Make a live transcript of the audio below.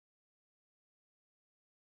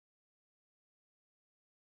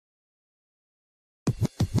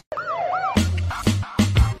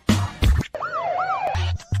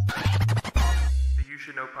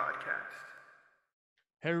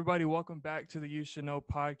Hey, everybody, welcome back to the You Should Know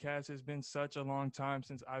podcast. It's been such a long time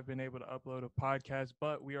since I've been able to upload a podcast,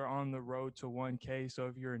 but we are on the road to 1K. So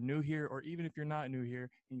if you're new here, or even if you're not new here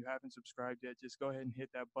and you haven't subscribed yet, just go ahead and hit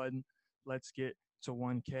that button. Let's get to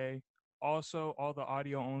 1K. Also, all the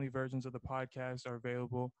audio only versions of the podcast are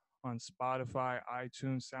available on Spotify,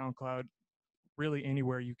 iTunes, SoundCloud, really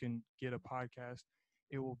anywhere you can get a podcast,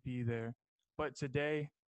 it will be there. But today,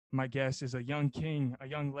 my guest is a young king, a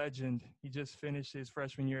young legend. He just finished his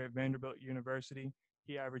freshman year at Vanderbilt University.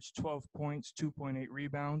 He averaged 12 points, 2.8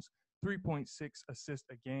 rebounds, 3.6 assists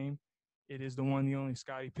a game. It is the one, the only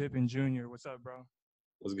Scottie Pippen Jr. What's up, bro?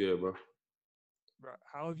 What's good, bro? Bro,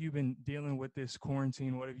 how have you been dealing with this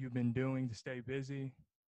quarantine? What have you been doing to stay busy?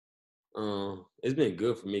 It's been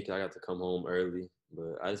good for me 'cause I got to come home early,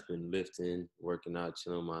 but I just been lifting, working out,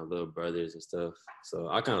 chilling with my little brothers and stuff. So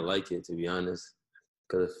I kind of like it, to be honest,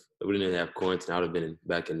 because if we didn't have quarantine, I would have been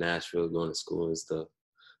back in Nashville going to school and stuff.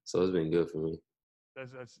 So it's been good for me.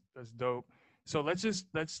 That's dope. So let's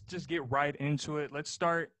just get right into it. Let's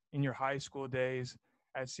start in your high school days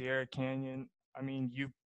at Sierra Canyon. I mean,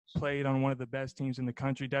 you played on one of the best teams in the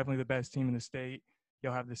country, definitely the best team in the state.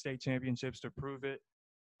 You'll have the state championships to prove it.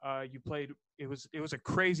 You played. It was a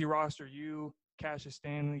crazy roster. You, Cassius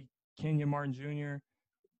Stanley, Kenyon Martin Jr.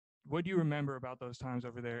 What do you remember about those times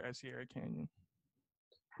over there at Sierra Canyon?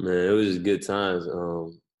 Man, it was just good times.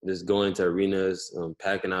 Just going to arenas,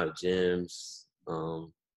 packing out gyms, a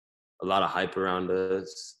lot of hype around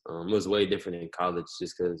us. It was way different in college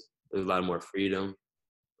just because there was a lot more freedom.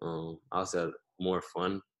 Also had more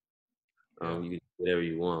fun. Yeah. You can do whatever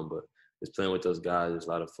you want, but just playing with those guys was a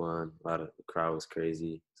lot of fun. The crowd was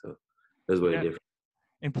crazy, so it was way Yeah. different.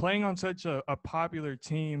 And playing on such a popular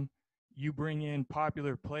team, you bring in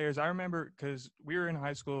popular players. I remember because we were in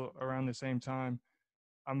high school around the same time.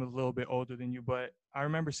 I'm a little bit older than you, but I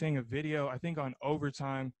remember seeing a video, I think on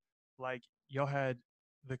Overtime, like y'all had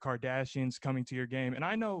the Kardashians coming to your game. And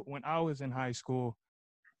I know when I was in high school,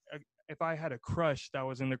 if I had a crush that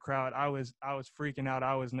was in the crowd, I was freaking out.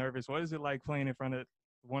 I was nervous. What is it like playing in front of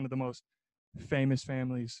one of the most famous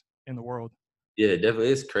families in the world? Yeah, definitely,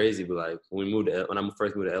 it's crazy. But like when I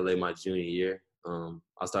first moved to LA my junior year,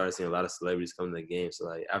 I started seeing a lot of celebrities come to the game. So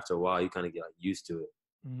like after a while, you kind of get like used to it.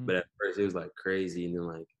 Mm-hmm. But at first, it was like crazy, and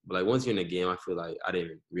then but once you're in the game, I feel like I didn't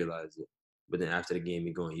even realize it. But then after the game,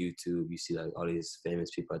 you go on YouTube, you see like all these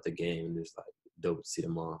famous people at the game, and it's like dope to see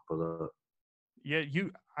them all pull up. Yeah,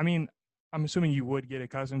 I mean, I'm assuming you would get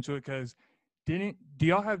accustomed to it because do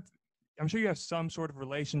y'all have, I'm sure you have some sort of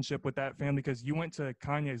relationship with that family because you went to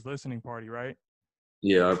Kanye's listening party, right?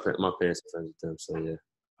 Yeah, my parents are friends with them, so yeah.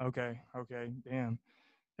 Okay, damn.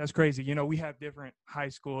 That's crazy. We have different high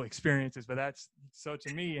school experiences, but that's so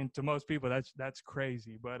to me and to most people, that's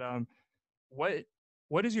crazy. But what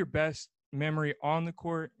what is your best memory on the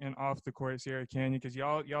court and off the court at Sierra Canyon? Because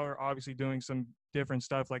y'all are obviously doing some different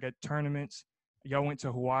stuff, like at tournaments. Y'all went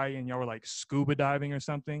to Hawaii and y'all were like scuba diving or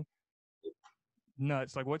something.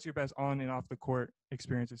 Nuts. Like, what's your best on and off the court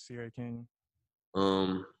experience at Sierra Canyon?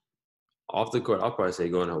 Um, Off the court, I'll probably say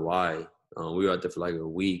going to Hawaii. We were out there for like a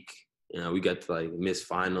week, and we got to like miss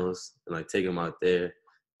finals and like take them out there,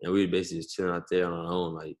 and we were basically just chilling out there on our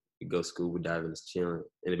own. Like we go scuba diving, just chilling,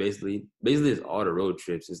 and basically it's all the road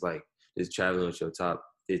trips. It's like just traveling with your top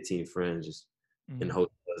 15 friends, just in Mm-hmm.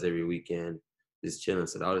 hotels every weekend, just chilling.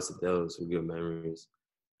 So those were good memories.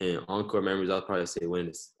 And encore memories, I'll probably say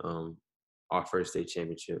winning our first state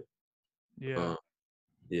championship. Yeah. Um,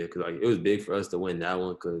 yeah, because like it was big for us to win that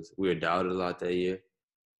one because we were doubted a lot that year,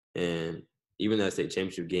 and even that state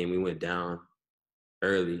championship game, we went down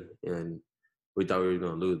early, and we thought we were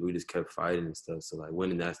gonna lose. But we just kept fighting and stuff. So like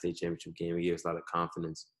winning that state championship game, it gave us a lot of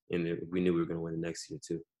confidence, and we knew we were gonna win the next year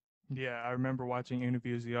too. Yeah, I remember watching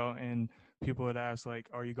interviews of y'all, and people would ask like,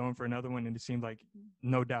 "Are you going for another one?" And it seemed like,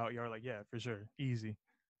 no doubt, y'all were like, "Yeah, for sure, easy."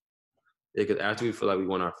 Yeah, because after we feel like we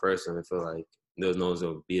won our first one, I feel like there was no one's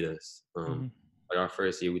gonna beat us. Mm-hmm. Like our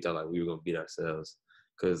first year, we thought like we were gonna beat ourselves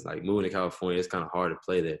because like moving to California, it's kind of hard to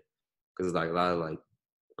play there because it's like a lot of like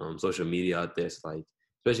social media out there. It's like,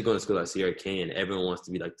 especially going to school like Sierra Canyon, everyone wants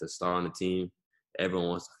to be like the star on the team. Everyone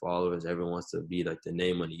wants to follow us. Everyone wants to be like the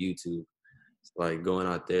name on the YouTube. It's like going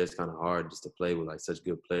out there, it's kind of hard just to play with like such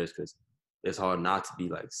good players because it's hard not to be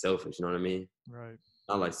like selfish. You know what I mean? Right.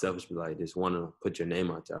 Not like selfish, but like just want to put your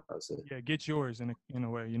name out there. I would say. Yeah, get yours in a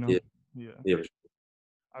way, you know. Yeah, Yeah, yeah.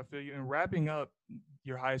 I feel you. And wrapping up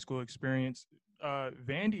your high school experience,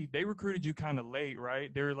 Vandy, they recruited you kind of late,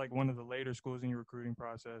 right? They were like one of the later schools in your recruiting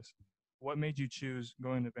process. What made you choose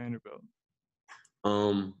going to Vanderbilt?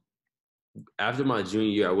 Um, After my junior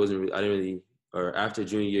year, I didn't really, or after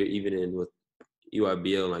junior year, even in with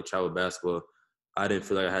EYBL and like travel basketball, I didn't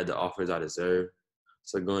feel like I had the offers I deserved.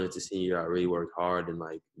 So going into senior year, I really worked hard, and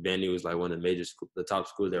like Vandy was like one of the major the top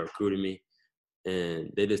schools that recruited me,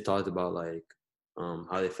 and they just talked about like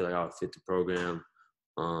how they feel like I would fit the program.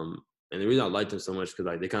 And the reason I liked them so much because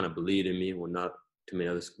like they kind of believed in me when not too many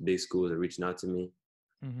other big schools are reaching out to me.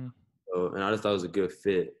 Mm-hmm. So, and I just thought it was a good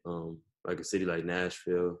fit. Like a city like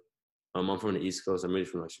Nashville. I'm from the East Coast. I'm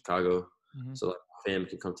originally from like Chicago, Mm-hmm. so like my family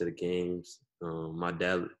can come to the games. My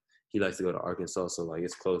dad, he likes to go to Arkansas, so like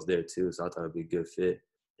it's close there too. So I thought it'd be a good fit,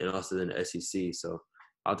 and also in the SEC. So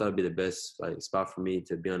I thought it'd be the best like spot for me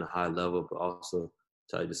to be on a high level, but also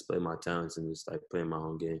to like display my talents and just like play my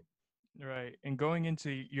own game. Right. And going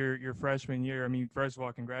into your freshman year, I mean, first of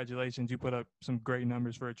all, congratulations. You put up some great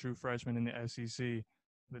numbers for a true freshman in the SEC.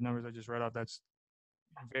 The numbers I just read off, that's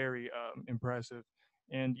very impressive.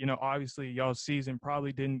 And, you know, obviously y'all's season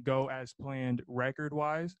probably didn't go as planned record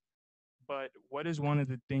wise, but what is one of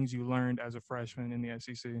the things you learned as a freshman in the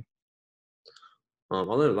SEC? I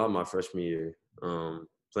learned a lot my freshman year.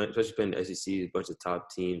 Especially playing the SEC, a bunch of top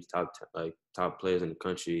teams, top players in the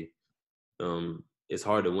country. It's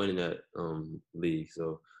hard to win in that league.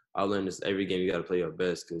 So I learned this every game you got to play your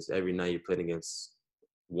best because every night you're playing against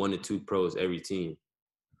 1 to 2 pros every team.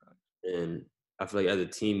 And I feel like as a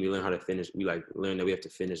team, we learn how to finish. We like learn that we have to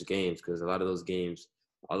finish games because a lot of those games,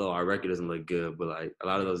 although our record doesn't look good, but like a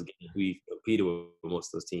lot of those games we competed with most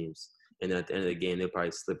of those teams. And then at the end of the game, they'll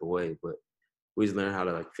probably slip away. But we just learned how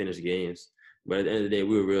to like finish games. But at the end of the day,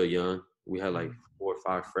 we were real young. We had like 4 or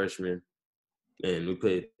 5 freshmen, and we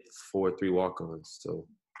played 4 3 walk-ons. So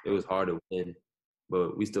it was hard to win,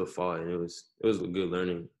 but we still fought, and it was a good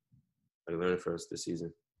learning for us this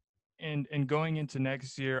season. And going into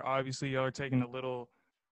next year, obviously y'all are taking a little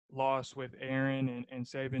loss with Aaron and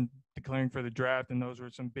Saban declaring for the draft, and those were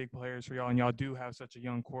some big players for y'all. And y'all do have such a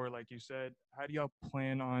young core, like you said. How do y'all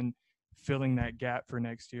plan on filling that gap for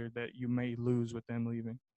next year that you may lose with them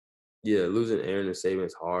leaving? Yeah, losing Aaron and Saban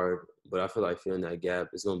is hard, but I feel like filling that gap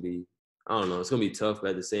is gonna be, I don't know, it's gonna be tough. But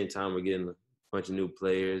at the same time, we're getting a bunch of new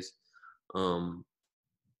players. Um,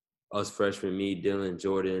 us freshmen, me, Dylan,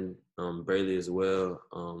 Jordan, Brayley as well.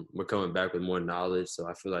 We're coming back with more knowledge, so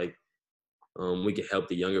I feel like we can help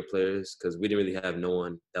the younger players because we didn't really have no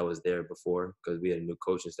one that was there before because we had a new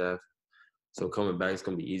coaching staff. So coming back, it's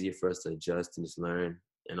gonna be easier for us to adjust and just learn.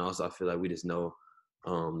 And also, I feel like we just know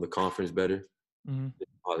the conference better, Mm-hmm.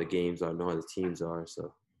 how the games are, know how the teams are.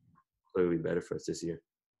 So it'll be better for us this year.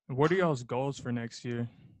 What are y'all's goals for next year?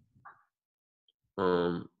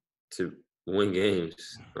 To win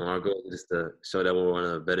games. Our goal is just to show that we're one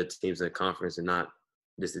of the better teams in the conference and not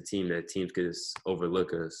just a team that teams could just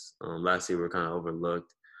overlook us. Last year we were kind of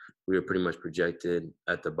overlooked. We were pretty much projected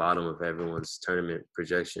at the bottom of everyone's tournament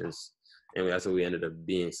projections, and that's what we ended up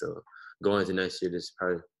being. So going into next year, just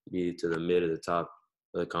probably be to the mid or the top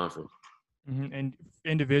of the conference. Mm-hmm. And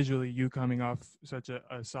individually, you coming off such a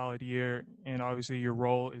solid year, and obviously your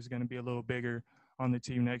role is going to be a little bigger on the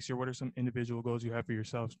team next year. What are some individual goals you have for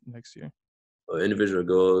yourself next year? Individual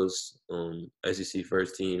goals, SEC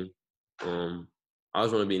first team. I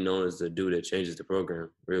just want to be known as the dude that changes the program,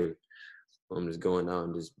 really. Just going out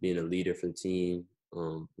and just being a leader for the team,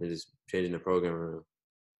 and just changing the program around.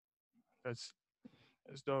 That's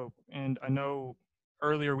that's dope. And I know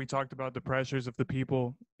earlier we talked about the pressures of the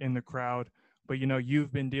people in the crowd, but you know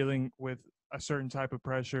you've been dealing with a certain type of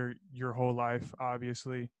pressure your whole life.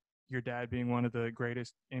 Obviously, your dad being one of the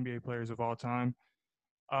greatest NBA players of all time.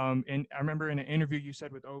 And I remember in an interview you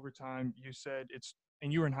said with Overtime, you said it's,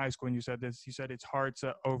 and you were in high school and you said this, you said it's hard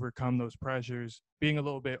to overcome those pressures. Being a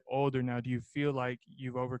little bit older now, do you feel like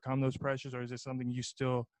you've overcome those pressures, or is it something you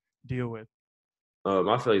still deal with?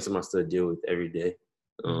 I feel like something I still deal with every day.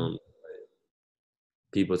 Mm-hmm. Um,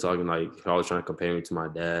 People talking like always trying to compare me to my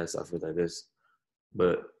dad. So I feel like this,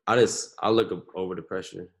 but I look over the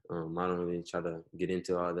pressure. I don't really try to get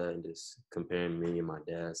into all that and just comparing me and my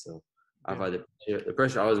dad. So I Yeah. feel like the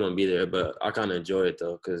pressure always going to be there, but I kind of enjoy it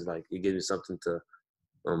though because like it gives me something to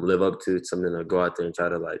live up to, something to go out there and try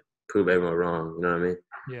to like prove everyone wrong. You know what I mean?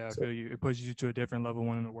 Yeah, I So feel you. It pushes you to a different level,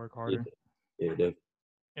 wanting to work yeah, harder. yeah, definitely.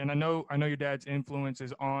 And I know your dad's influence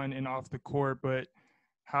is on and off the court, but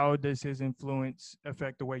how does his influence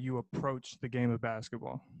affect the way you approach the game of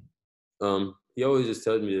basketball? He always just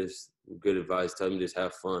tells me this good advice, tells me just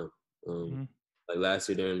have fun. Mm-hmm. Like last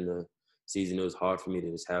year during the season, it was hard for me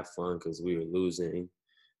to just have fun because we were losing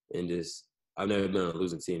and just I've never been on a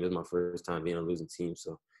losing team. This is my first time being on a losing team.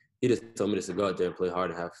 So he just told me just to go out there and play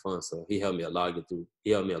hard and have fun. So he helped me a lot get through.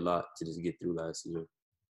 He helped me a lot to just get through last year.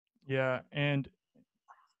 Yeah, and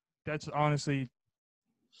that's honestly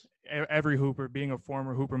every hooper, being a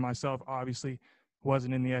former hooper myself, obviously,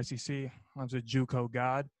 wasn't in the SEC. I was a JUCO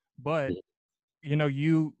god. But, Yeah. you know,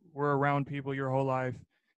 you were around people your whole life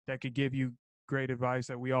that could give you great advice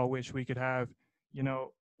that we all wish we could have. You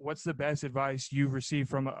know, what's the best advice you've received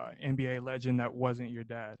from an NBA legend that wasn't your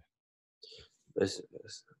dad? It's-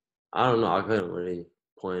 I don't know. I couldn't really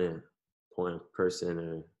point a person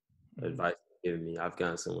or Mhm. advice given me. I've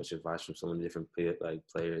gotten so much advice from so many different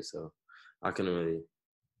players, so I couldn't really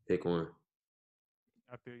pick one.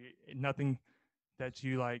 I feel you. Nothing that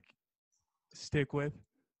you like stick with.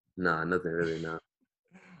 Nah, nothing really. Nah.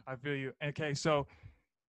 I feel you. Okay, so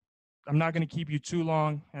I'm not going to keep you too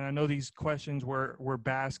long, and I know these questions were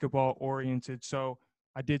basketball oriented. So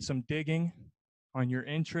I did some digging on your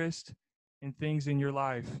interest in things in your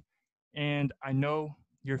life, and I know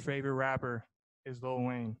your favorite rapper is Lil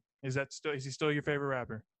Wayne. Is he still your favorite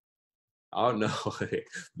rapper? I don't know.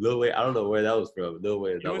 Lil Wayne. I don't know where that was from. Lil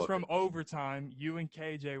Wayne. It was from Overtime. You and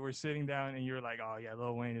KJ were sitting down, and you were like, "Oh yeah,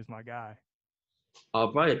 Lil Wayne is my guy."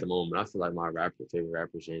 Probably at the moment. I feel like my favorite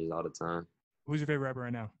rapper changes all the time. Who's your favorite rapper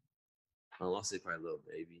right now? I'll say probably Lil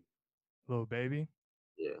Baby. Lil Baby.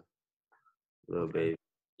 Yeah, Lil Okay. Baby.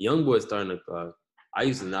 YoungBoy's starting to. I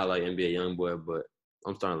used to not like NBA YoungBoy, but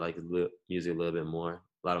I'm starting to like his music a little bit more.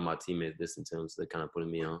 A lot of my teammates listen to him, so they're kind of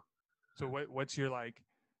putting me on. So what's your like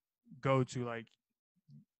go-to, like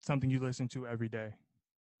something you listen to every day?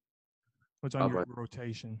 What's on your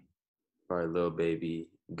rotation? Probably Lil Baby,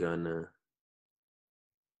 Gunna.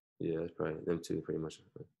 Yeah, that's probably them two pretty much.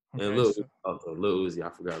 Okay, And Lil Uzi. I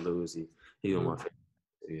forgot Lil Uzi. He was Lil- my favorite.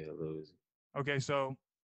 Yeah, Lil Uzi. Okay, so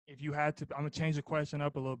if you had to, I'm gonna change the question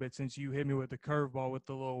up a little bit since you hit me with the curveball with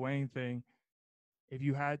the Lil Wayne thing. If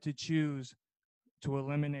you had to choose to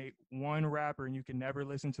eliminate one rapper and you can never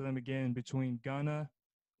listen to them again between Gunna,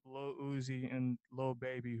 Lil Uzi, and Lil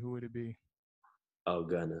Baby, who would it be? Oh,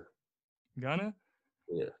 Gunna. Gunna?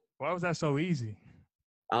 Yeah. Why was that so easy?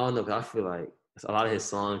 I don't know, 'cause I feel like a lot of his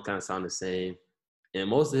songs kind of sound the same, and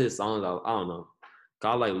most of his songs, I don't know.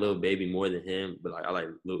 I like Lil Baby more than him, but like I like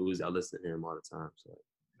Lil Uzi. I listen to him all the time. So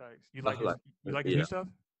Thanks. You like his yeah. new stuff?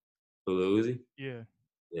 Lil Uzi. Yeah.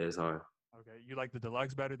 Yeah, it's hard. Okay. You like the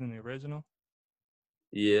deluxe better than the original?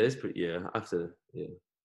 Yeah, it's pretty. Yeah, after yeah.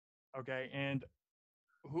 Okay. And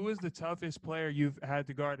who is the toughest player you've had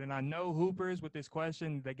to guard? And I know Hoopers with this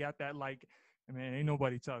question, they got that like, man, ain't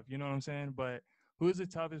nobody tough. You know what I'm saying? But who is the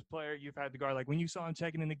toughest player you've had to guard? Like when you saw him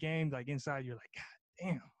checking in the game, like inside, you're like, God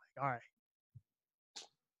damn. Like, all right.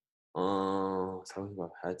 Talking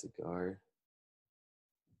about had to guard.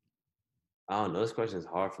 I don't know. This question is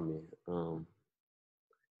hard for me.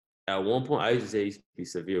 At one point, I used to say he used to be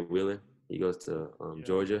Severe Wheeler. He goes to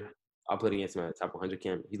Georgia. I played against him at the top 100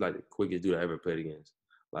 camp. He's like the quickest dude I ever played against.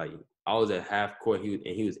 Like I was at half court,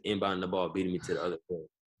 he was inbounding the ball, beating me to the other court.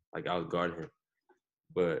 Like I was guarding him.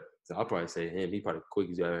 But so I'll probably say him. He's probably the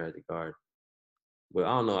quickest dude I ever had to guard. But I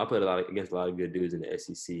don't know. I played against a lot of good dudes in the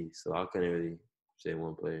SEC, so I couldn't really say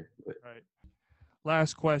one player. But Right.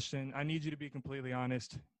 Last question. I need you to be completely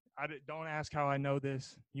honest. Don't ask how I know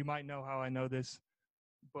this. You might know how I know this,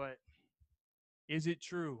 but is it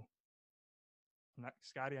true?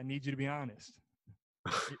 Scotty, I need you to be honest.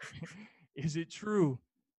 Is it true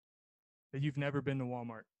that you've never been to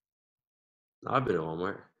Walmart? I've been to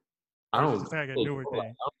Walmart. I Or is don't this like a newer thing?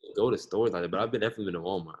 I don't go to stores like that, but I've definitely been to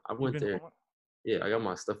Walmart. I went there. Yeah, I got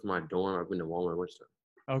my stuff in my dorm. I've been to Walmart a bunch of times.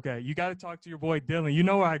 Okay, you got to talk to your boy Dylan. You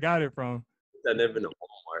know where I got it from. I've never been to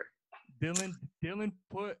Walmart. Dylan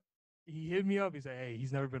he hit me up. He said, "Hey,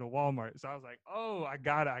 he's never been to Walmart." So I was like, "Oh, I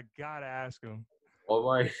gotta ask him."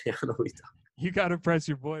 Walmart. I know what he's talking. You gotta press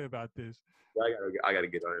your boy about this. I gotta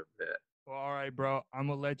get on him for that. Well, all right, bro. I'm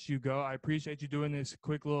gonna let you go. I appreciate you doing this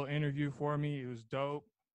quick little interview for me. It was dope.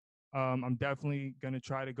 I'm definitely gonna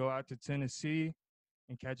try to go out to Tennessee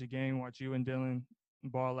and catch a game, watch you and Dylan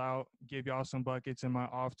ball out, give y'all some buckets in my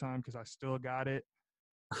off time because I still got it.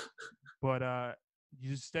 But you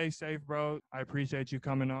just stay safe, bro. I appreciate you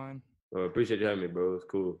coming on. Well, appreciate you having me, bro. It's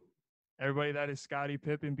cool. Everybody, that is Scottie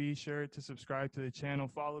Pippen. Be sure to subscribe to the channel.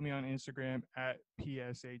 Follow me on Instagram at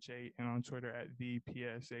PSH8 and on Twitter at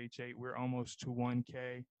ThePSH8. We're almost to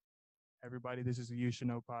 1K. Everybody, this is the You Should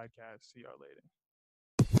Know podcast. See y'all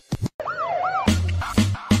later.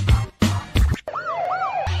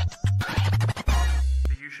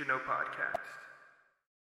 The You Should Know podcast.